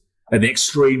spaces. At the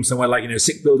extreme, somewhere like,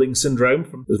 sick building syndrome,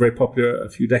 that was very popular a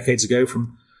few decades ago,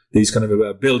 from these kind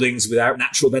of buildings without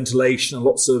natural ventilation and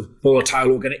lots of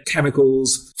volatile organic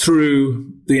chemicals,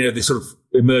 through the sort of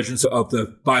emergence of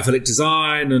the biophilic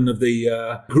design and of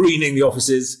the greening the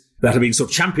offices that have been sort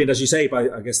of championed, as you say, by,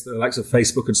 I guess, the likes of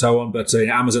Facebook and so on. But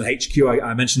Amazon HQ,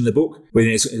 I mentioned in the book, where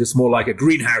it's more like a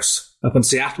greenhouse up in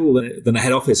Seattle than a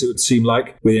head office, it would seem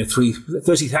like, with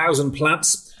 30,000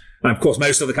 plants. And of course,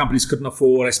 most other companies couldn't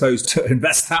afford, I suppose, to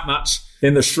invest that much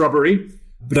in the shrubbery.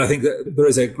 But I think that there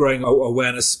is a growing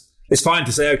awareness. It's fine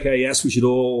to say, okay, yes, we should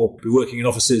all be working in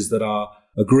offices that are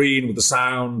green with the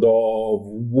sound of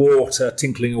water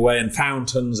tinkling away in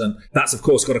fountains. And that's, of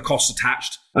course, got a cost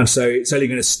attached. And so it's only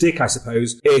going to stick, I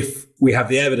suppose, if we have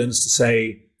the evidence to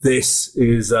say this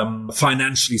is a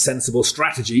financially sensible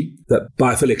strategy, that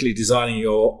biophilically designing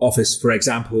your office, for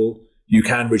example, you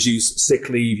can reduce sick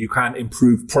leave, you can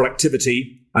improve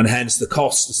productivity, and hence the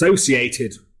costs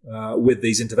associated with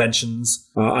these interventions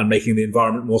and making the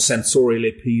environment more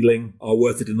sensorially appealing are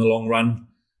worth it in the long run.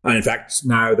 And in fact,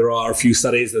 now there are a few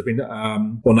studies. There's been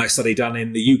one nice study done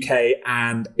in the UK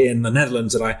and in the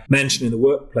Netherlands that I mentioned in the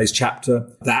workplace chapter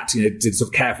that did sort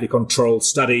of carefully controlled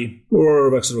study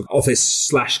or a sort of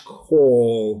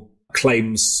office/call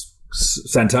claims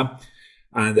center.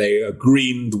 And they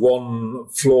greened one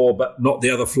floor but not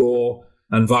the other floor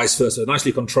and vice versa,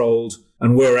 nicely controlled,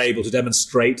 and were able to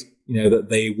demonstrate that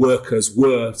the workers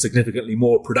were significantly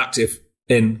more productive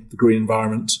in the green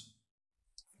environment.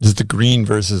 This is the green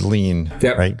versus lean,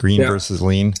 right? Green versus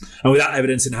lean. And with that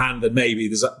evidence in hand, then maybe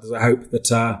there's a hope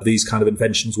that these kind of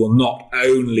inventions will not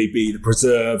only be the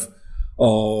preserve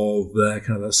of the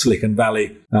kind of the Silicon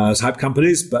Valley type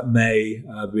companies, but may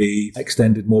be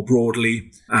extended more broadly.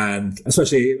 And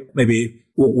especially maybe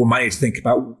we might need to think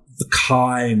about the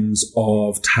kinds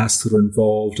of tasks that are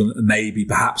involved, and maybe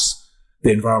perhaps the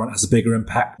environment has a bigger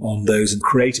impact on those in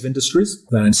creative industries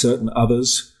than in certain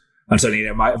others. And certainly,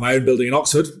 my own building in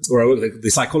Oxford, where I work, the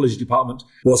psychology department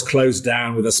was closed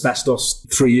down with asbestos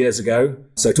 3 years ago.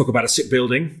 So talk about a sick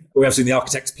building. We have seen the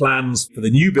architect's plans for the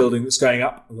new building that's going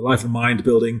up, the Life and Mind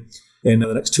building, in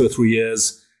the next 2 or 3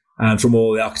 years. And from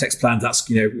all the architect's plans, that's,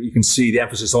 you can see the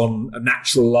emphasis on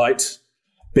natural light,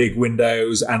 big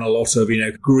windows, and a lot of,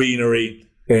 greenery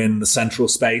in the central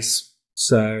space.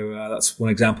 So that's one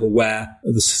example where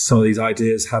some of these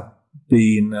ideas have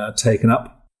been taken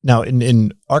up. Now,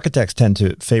 in architects tend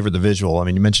to favor the visual. I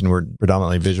mean, you mentioned we're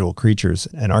predominantly visual creatures,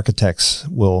 and architects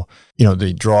will,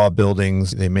 they draw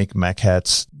buildings, they make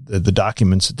maquettes. The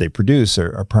documents that they produce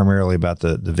are primarily about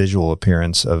the visual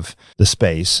appearance of the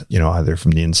space, either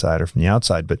from the inside or from the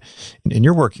outside. But in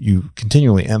your work, you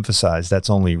continually emphasize that's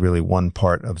only really one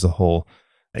part of the whole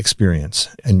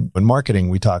experience. And in marketing,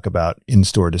 we talk about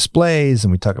in-store displays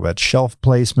and we talk about shelf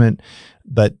placement,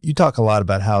 but you talk a lot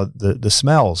about how the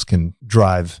smells can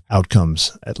drive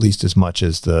outcomes at least as much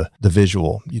as the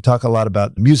visual. You talk a lot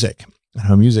about music and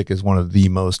how music is one of the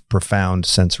most profound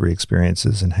sensory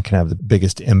experiences and can have the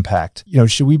biggest impact.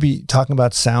 Should we be talking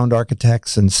about sound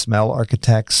architects and smell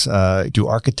architects? Do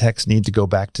architects need to go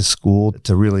back to school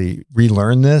to really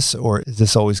relearn this? Or is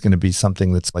this always going to be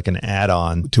something that's like an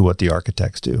add-on to what the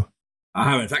architects do?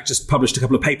 I have, in fact, just published a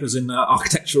couple of papers in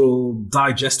Architectural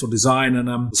Digest or Design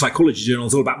and Psychology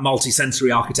journals all about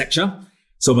multisensory architecture.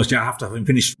 So almost after having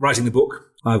finished writing the book,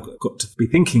 I've got to be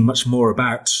thinking much more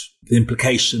about the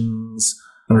implications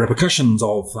and repercussions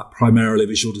of that primarily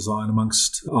visual design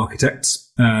amongst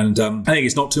architects. And I think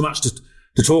it's not too much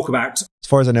to talk about. As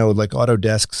far as I know, like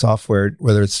Autodesk software,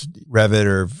 whether it's Revit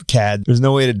or CAD, there's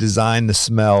no way to design the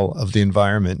smell of the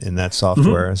environment in that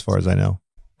software, as far as I know.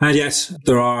 And yet,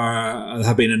 there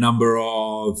have been a number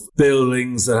of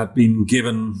buildings that have been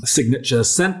given signature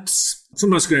scents.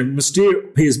 Sometimes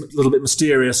appears a little bit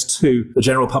mysterious to the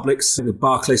general public. The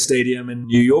Barclays Stadium in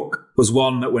New York was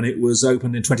one that when it was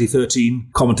opened in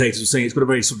 2013, commentators were saying it's got a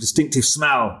very sort of distinctive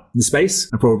smell in the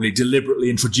space and probably deliberately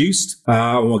introduced.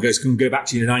 One can go back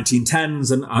to the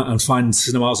 1910s and find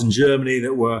cinemas in Germany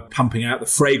that were pumping out the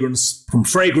fragrance from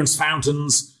fragrance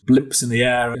fountains, blimps in the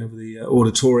air over the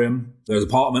auditorium. Those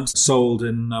apartments sold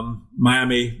in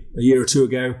Miami a year or two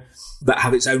ago that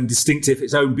have its own distinctive,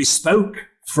 its own bespoke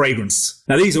fragrance.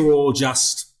 Now, these are all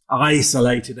just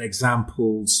isolated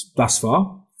examples thus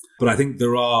far, but I think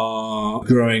there are a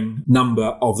growing number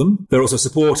of them. They're also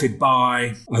supported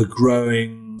by a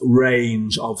growing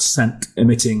range of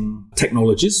scent-emitting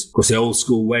technologies. Of course, the old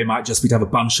school way might just be to have a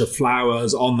bunch of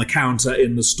flowers on the counter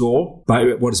in the store.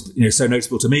 But what is so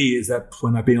notable to me is that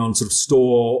when I've been on sort of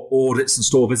store audits and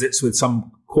store visits with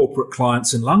some corporate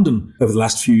clients in London over the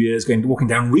last few years, walking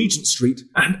down Regent Street,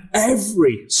 and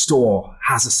every store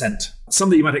has a scent. Some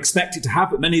that you might expect it to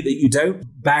have, but many that you don't.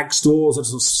 Bag stores that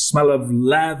sort of smell of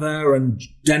leather, and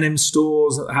denim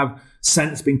stores that have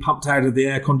scents being pumped out of the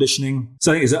air conditioning.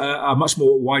 So I think there's a much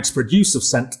more widespread use of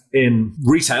scent in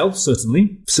retail,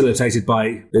 certainly, facilitated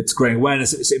by its growing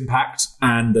awareness of its impact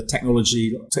and the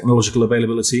technological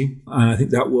availability. And I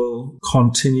think that will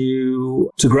continue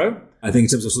to grow. I think in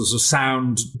terms of sort of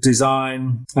sound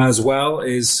design as well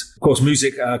is, of course,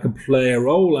 music can play a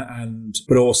role,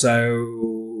 but also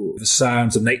the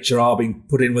sounds of nature are being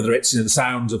put in, whether it's the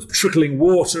sounds of trickling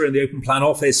water in the open plan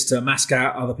office to mask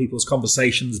out other people's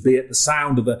conversations, be it the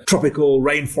sound of the tropical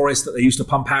rainforest that they used to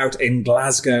pump out in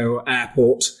Glasgow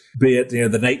airport, be it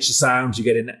the nature sounds you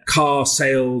get in car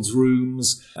sales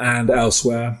rooms and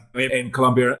elsewhere. In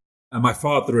Colombia, my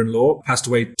father-in-law passed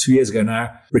away 2 years ago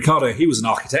now. Ricardo, he was an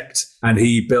architect, and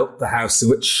he built the house in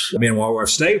which me and my wife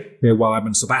stay while I'm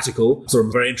on sabbatical. So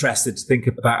I'm very interested to think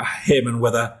about him and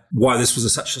why this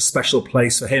was such a special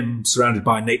place for him, surrounded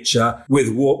by nature,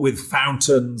 with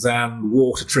fountains and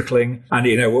water trickling. And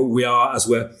we are, as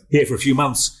we're here for a few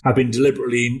months, have been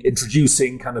deliberately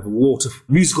introducing kind of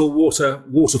musical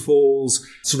waterfalls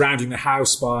surrounding the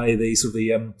house by the sort of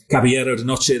the Caballero de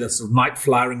Noche, the sort of night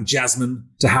flowering jasmine,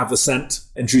 to have the scent,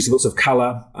 introducing lots of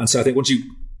colour. And so I think once you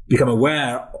become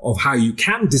aware of how you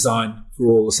can design for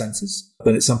all the senses,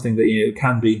 then it's something that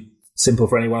can be simple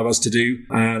for any one of us to do.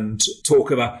 And talk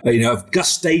about of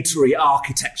gustatory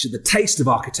architecture, the taste of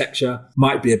architecture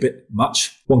might be a bit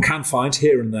much. One can find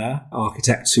here and there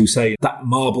architects who say that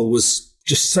marble was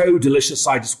just so delicious,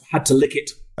 I just had to lick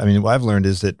it. I mean, what I've learned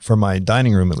is that for my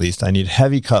dining room, at least, I need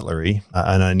heavy cutlery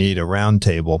and I need a round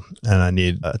table and I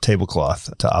need a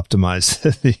tablecloth to optimize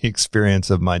the experience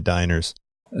of my diners.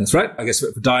 That's right. I guess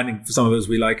for dining, for some of us,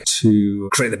 we like to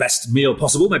create the best meal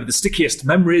possible, maybe the stickiest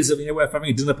memories of, we're having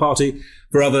a dinner party.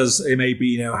 For others, it may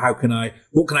be, what can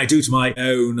I do to my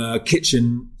own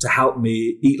kitchen to help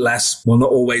me eat less while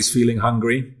not always feeling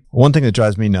hungry? One thing that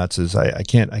drives me nuts is I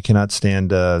cannot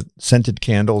stand scented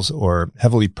candles or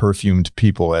heavily perfumed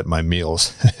people at my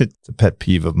meals. It's a pet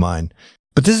peeve of mine.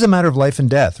 But this is a matter of life and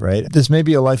death, right? This may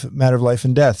be matter of life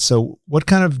and death. So what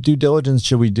kind of due diligence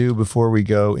should we do before we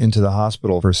go into the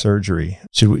hospital for surgery?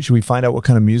 Should we find out what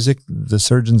kind of music the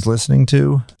surgeon's listening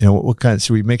to? Should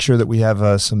we make sure that we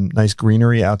have some nice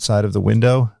greenery outside of the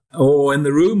window? or in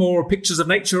the room, or pictures of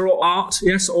nature or art.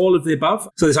 Yes, all of the above.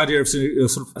 So this idea of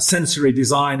sort of sensory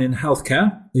design in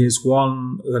healthcare is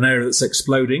an area that's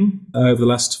exploding over the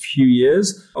last few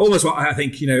years. Almost what I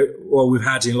think, we've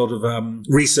had a lot of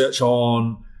research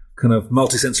on kind of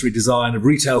multisensory design of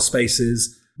retail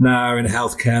spaces. Now in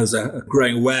healthcare, there's a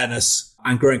growing awareness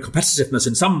and growing competitiveness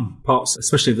in some parts,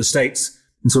 especially of the States,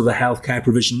 in sort of the healthcare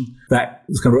provision, that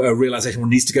there's kind of a realization one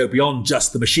needs to go beyond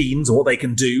just the machines or what they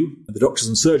can do, the doctors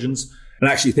and surgeons, and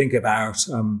actually think about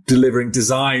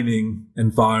designing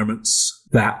environments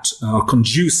that are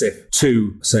conducive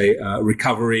to, say,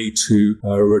 recovery, to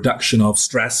a reduction of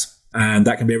stress. And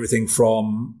that can be everything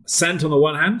from scent on the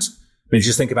one hand. I mean,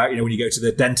 just think about, when you go to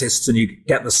the dentist and you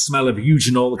get the smell of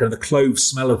eugenol, the kind of the cloves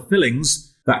smell of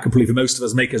fillings, that can probably for most of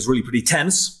us make us really pretty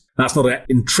tense. That's not an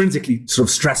intrinsically sort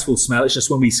of stressful smell. It's just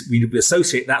when we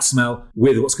associate that smell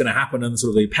with what's going to happen and sort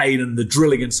of the pain and the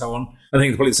drilling and so on. I think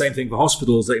it's probably the same thing for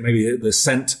hospitals, that maybe the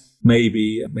scent may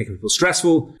be making people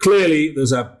stressful. Clearly,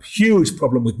 there's a huge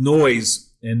problem with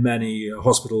noise in many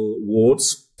hospital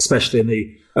wards, especially in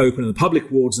the open and the public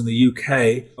wards in the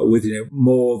UK, with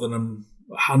more than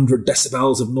 100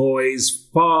 decibels of noise,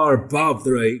 far above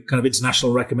the kind of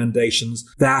international recommendations.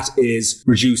 That is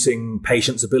reducing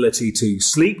patients' ability to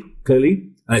sleep, clearly.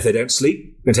 And if they don't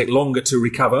sleep, it's going to take longer to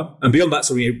recover. And beyond that,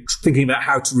 so thinking about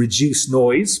how to reduce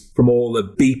noise from all the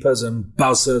beepers and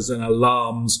buzzers and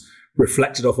alarms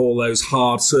reflected off all those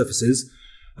hard surfaces.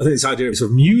 I think this idea of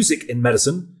sort of music in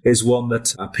medicine is one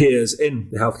that appears in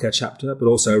the healthcare chapter, but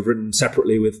also I've written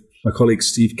separately with my colleague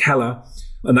Steve Keller.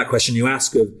 And that question you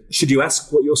ask of, should you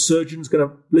ask what your surgeon's going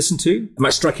to listen to? It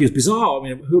might strike you as bizarre. I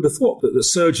mean, who would have thought that the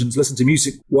surgeons listen to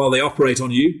music while they operate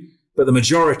on you? But the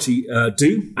majority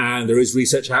do. And there is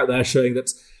research out there showing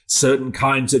that certain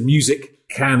kinds of music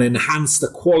can enhance the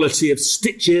quality of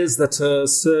stitches that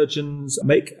surgeons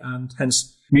make. And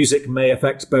hence, music may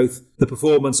affect both the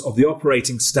performance of the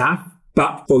operating staff.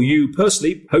 But for you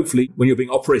personally, hopefully, when you're being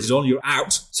operated on, you're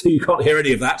out, so you can't hear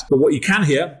any of that. But what you can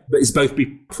hear is both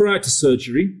prior to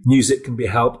surgery, music can be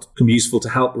useful to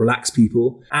help relax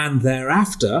people. And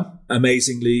thereafter,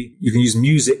 amazingly, you can use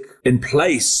music in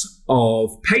place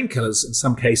of painkillers in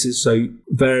some cases. So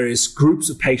various groups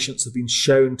of patients have been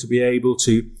shown to be able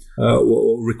to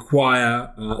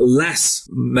require less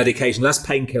medication, less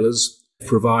painkillers,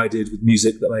 provided with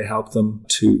music that may help them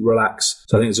to relax.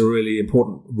 So I think it's a really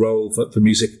important role for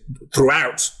music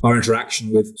throughout our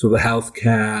interaction with sort of the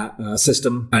healthcare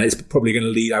system. And it's probably going to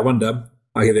lead,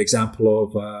 I give the example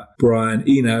of Brian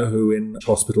Eno, who in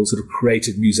hospital sort of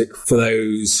created music for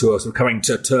those who are sort of coming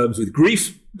to terms with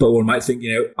grief. But one might think,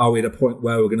 are we at a point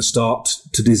where we're going to start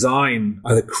to design,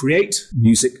 either create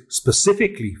music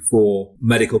specifically for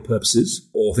medical purposes,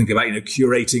 or think about,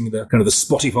 curating the kind of the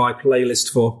Spotify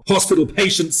playlist for hospital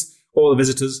patients or the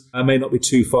visitors? I may not be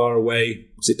too far away,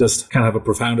 because it does kind of have a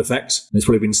profound effect. It's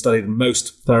probably been studied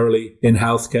most thoroughly in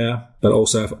healthcare, but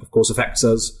also, of course, affects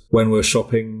us when we're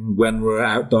shopping, when we're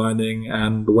out dining,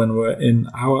 and when we're in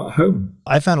our home.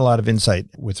 I found a lot of insight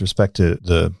with respect to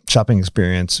the shopping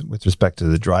experience, with respect to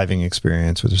the driving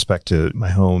experience, with respect to my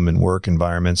home and work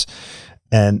environments.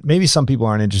 And maybe some people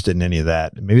aren't interested in any of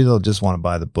that. Maybe they'll just want to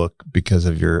buy the book because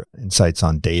of your insights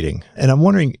on dating. And I'm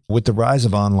wondering, with the rise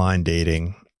of online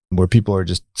dating, where people are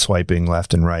just swiping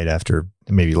left and right after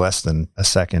maybe less than a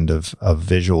second of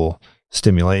visual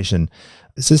stimulation,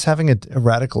 is this having a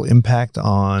radical impact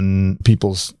on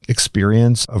people's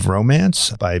experience of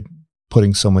romance by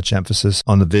putting so much emphasis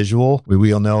on the visual?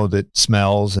 We all know that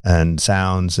smells and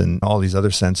sounds and all these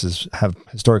other senses have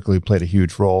historically played a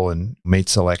huge role in mate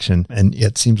selection, and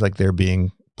it seems like they're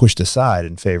being pushed aside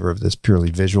in favor of this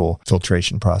purely visual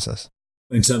filtration process.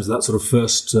 In terms of that sort of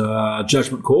first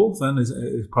judgment call, then is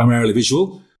primarily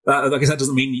visual. I guess that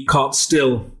doesn't mean you can't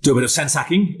still do a bit of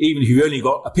sense-hacking, even if you've only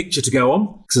got a picture to go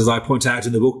on. Because as I point out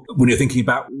in the book, when you're thinking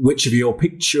about which of your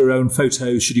picture-own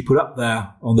photos should you put up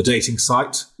there on the dating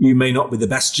site, you may not be the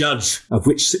best judge of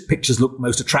which pictures look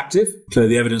most attractive.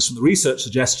 Clearly, the evidence from the research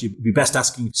suggests you'd be best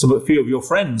asking a few of your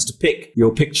friends to pick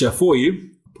your picture for you,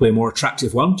 probably a more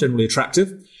attractive one, generally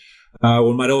attractive.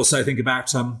 One might also think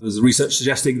about, there's research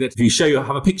suggesting that if you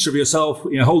have a picture of yourself,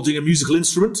 holding a musical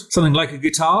instrument, something like a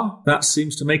guitar, that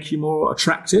seems to make you more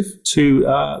attractive to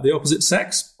the opposite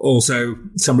sex. Also,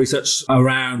 some research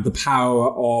around the power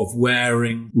of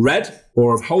wearing red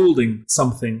or of holding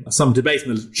something, some debate in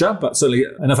the literature, but certainly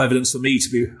enough evidence for me to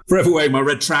be forever wearing my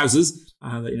red trousers,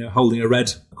 holding a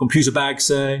red computer bag,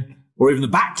 say, or even the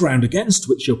background against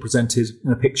which you're presented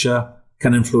in a picture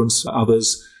can influence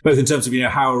others, both in terms of,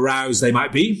 how aroused they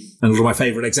might be. And one of my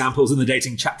favorite examples in the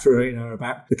dating chapter, are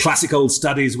about the classic old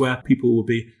studies where people will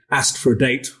be asked for a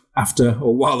date after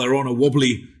or while they're on a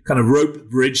wobbly kind of rope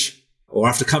bridge, or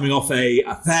after coming off a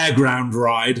fairground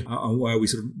ride where we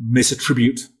sort of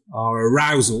misattribute our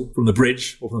arousal from the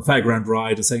bridge or from the fairground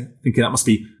ride and thinking that must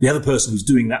be the other person who's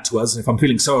doing that to us. And if I'm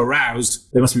feeling so aroused,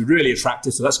 they must be really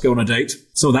attractive. So let's go on a date.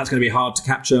 Some of that's going to be hard to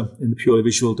capture in the purely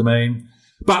visual domain.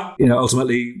 But,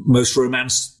 ultimately, most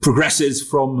romance progresses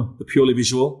from the purely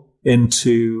visual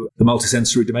into the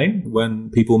multisensory domain when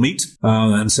people meet.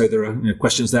 And so there are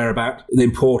questions there about the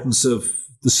importance of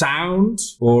the sound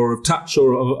or of touch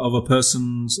or of a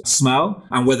person's smell,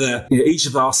 and whether each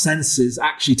of our senses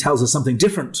actually tells us something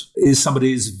different. Is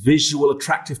somebody's visual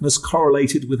attractiveness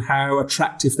correlated with how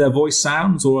attractive their voice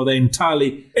sounds, or are they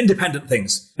entirely independent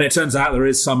things? And it turns out there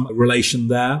is some relation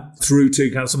there, through to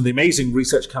kind of some of the amazing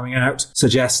research coming out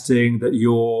suggesting that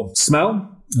your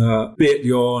smell, be it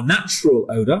your natural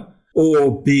odor,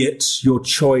 or be it your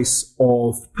choice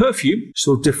of perfume,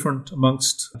 sort of different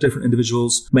amongst different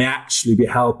individuals, may actually be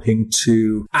helping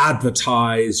to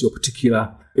advertise your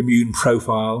particular immune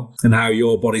profile and how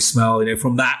your body smell.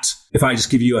 From that, if I just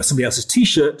give you somebody else's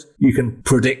t-shirt, you can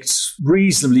predict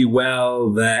reasonably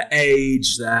well their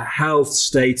age, their health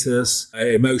status,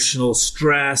 emotional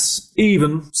stress,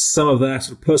 even some of their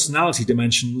sort of personality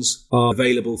dimensions are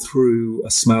available through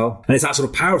a smell. And it's that sort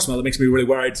of power of smell that makes me really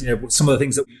worried. Some of the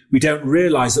things that we don't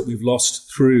realize that we've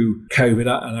lost through COVID.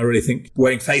 And I really think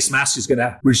wearing face masks is going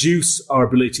to reduce our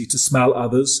ability to smell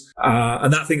others.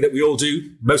 And that thing that we all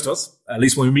do, most of us, at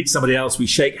least when we meet somebody else, we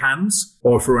shake hands,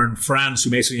 or if we're in France,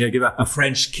 we may give a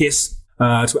French kiss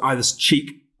to either cheek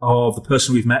of the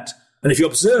person we've met. And if you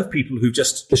observe people who've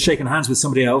just shaken hands with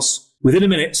somebody else, within a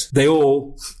minute, they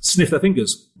all sniff their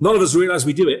fingers. None of us realize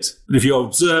we do it. But if you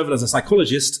observe as a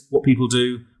psychologist what people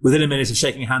do, within a minute of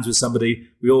shaking hands with somebody,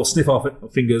 we all sniff off our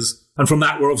fingers. And from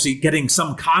that, we're obviously getting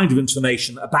some kind of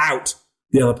information about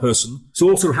the other person. It's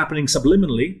all sort of happening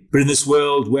subliminally. But in this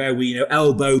world where we,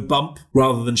 elbow bump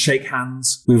rather than shake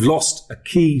hands, we've lost a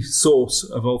key source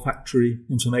of olfactory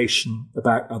information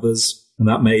about others. And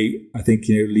that may, I think,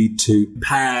 lead to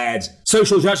impaired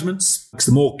social judgments. Because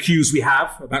the more cues we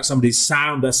have about somebody's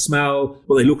sound, their smell,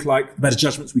 what they look like, the better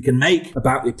judgments we can make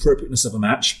about the appropriateness of a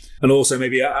match. And also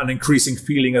maybe an increasing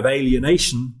feeling of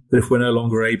alienation, that if we're no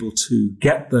longer able to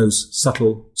get those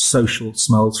subtle social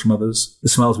smells from others, the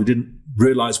smells we didn't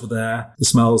realize were there, the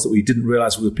smells that we didn't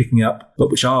realize we were picking up,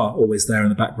 but which are always there in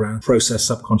the background, processed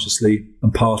subconsciously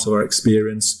and part of our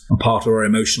experience and part of our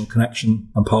emotional connection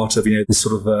and part of, this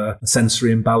sort of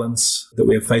sensory imbalance that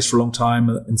we have faced for a long time,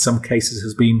 in some cases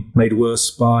has been made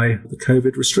worse by the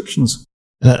COVID restrictions.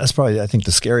 That's probably, I think,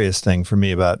 the scariest thing for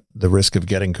me about the risk of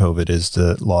getting COVID is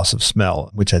the loss of smell,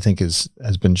 which I think has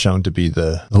been shown to be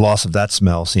the loss of that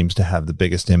smell seems to have the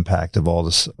biggest impact of all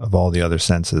the other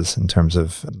senses in terms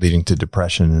of leading to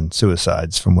depression and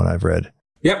suicides, from what I've read.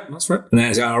 Yep, that's right. And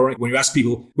as when you ask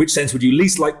people, which sense would you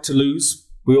least like to lose?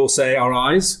 We all say our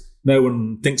eyes. No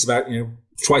one thinks about,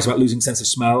 twice about losing sense of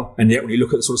smell. And yet when you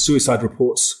look at the sort of suicide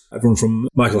reports, everyone from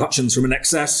Michael Hutchins from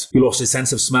INXS, who lost his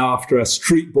sense of smell after a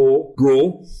street brawl,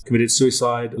 committed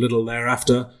suicide a little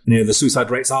thereafter. And, the suicide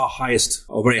rates are highest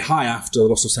or very high after the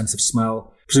loss of sense of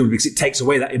smell, presumably because it takes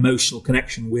away that emotional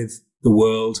connection with the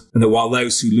world. And that while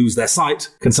those who lose their sight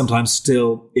can sometimes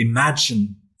still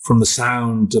imagine from the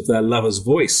sound of their lover's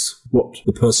voice what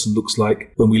the person looks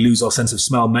like, when we lose our sense of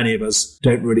smell, many of us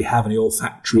don't really have any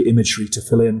olfactory imagery to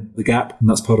fill in the gap. And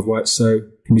that's part of why it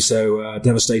can be so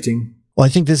devastating. Well, I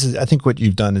think what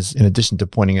you've done is, in addition to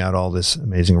pointing out all this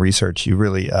amazing research, you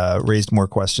really raised more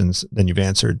questions than you've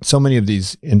answered. So many of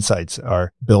these insights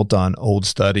are built on old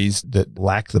studies that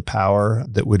lack the power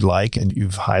that we'd like. And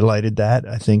you've highlighted that,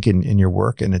 I think, in your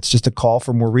work. And it's just a call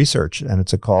for more research, and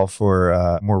it's a call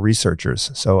for more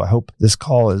researchers. So I hope this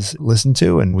call is listened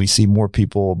to and we see more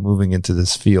people moving into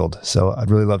this field. So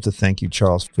I'd really love to thank you,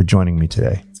 Charles, for joining me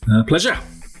today. Pleasure.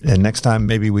 And next time,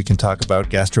 maybe we can talk about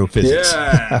gastrophysics.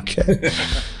 Yeah. Okay.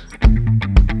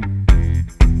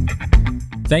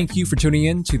 Thank you for tuning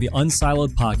in to the Unsiloed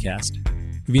podcast.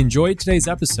 If you enjoyed today's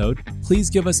episode, please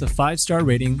give us a 5-star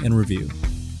rating and review.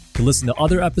 To listen to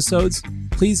other episodes,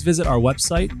 please visit our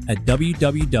website at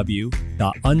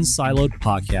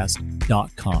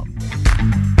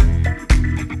www.unsiloedpodcast.com.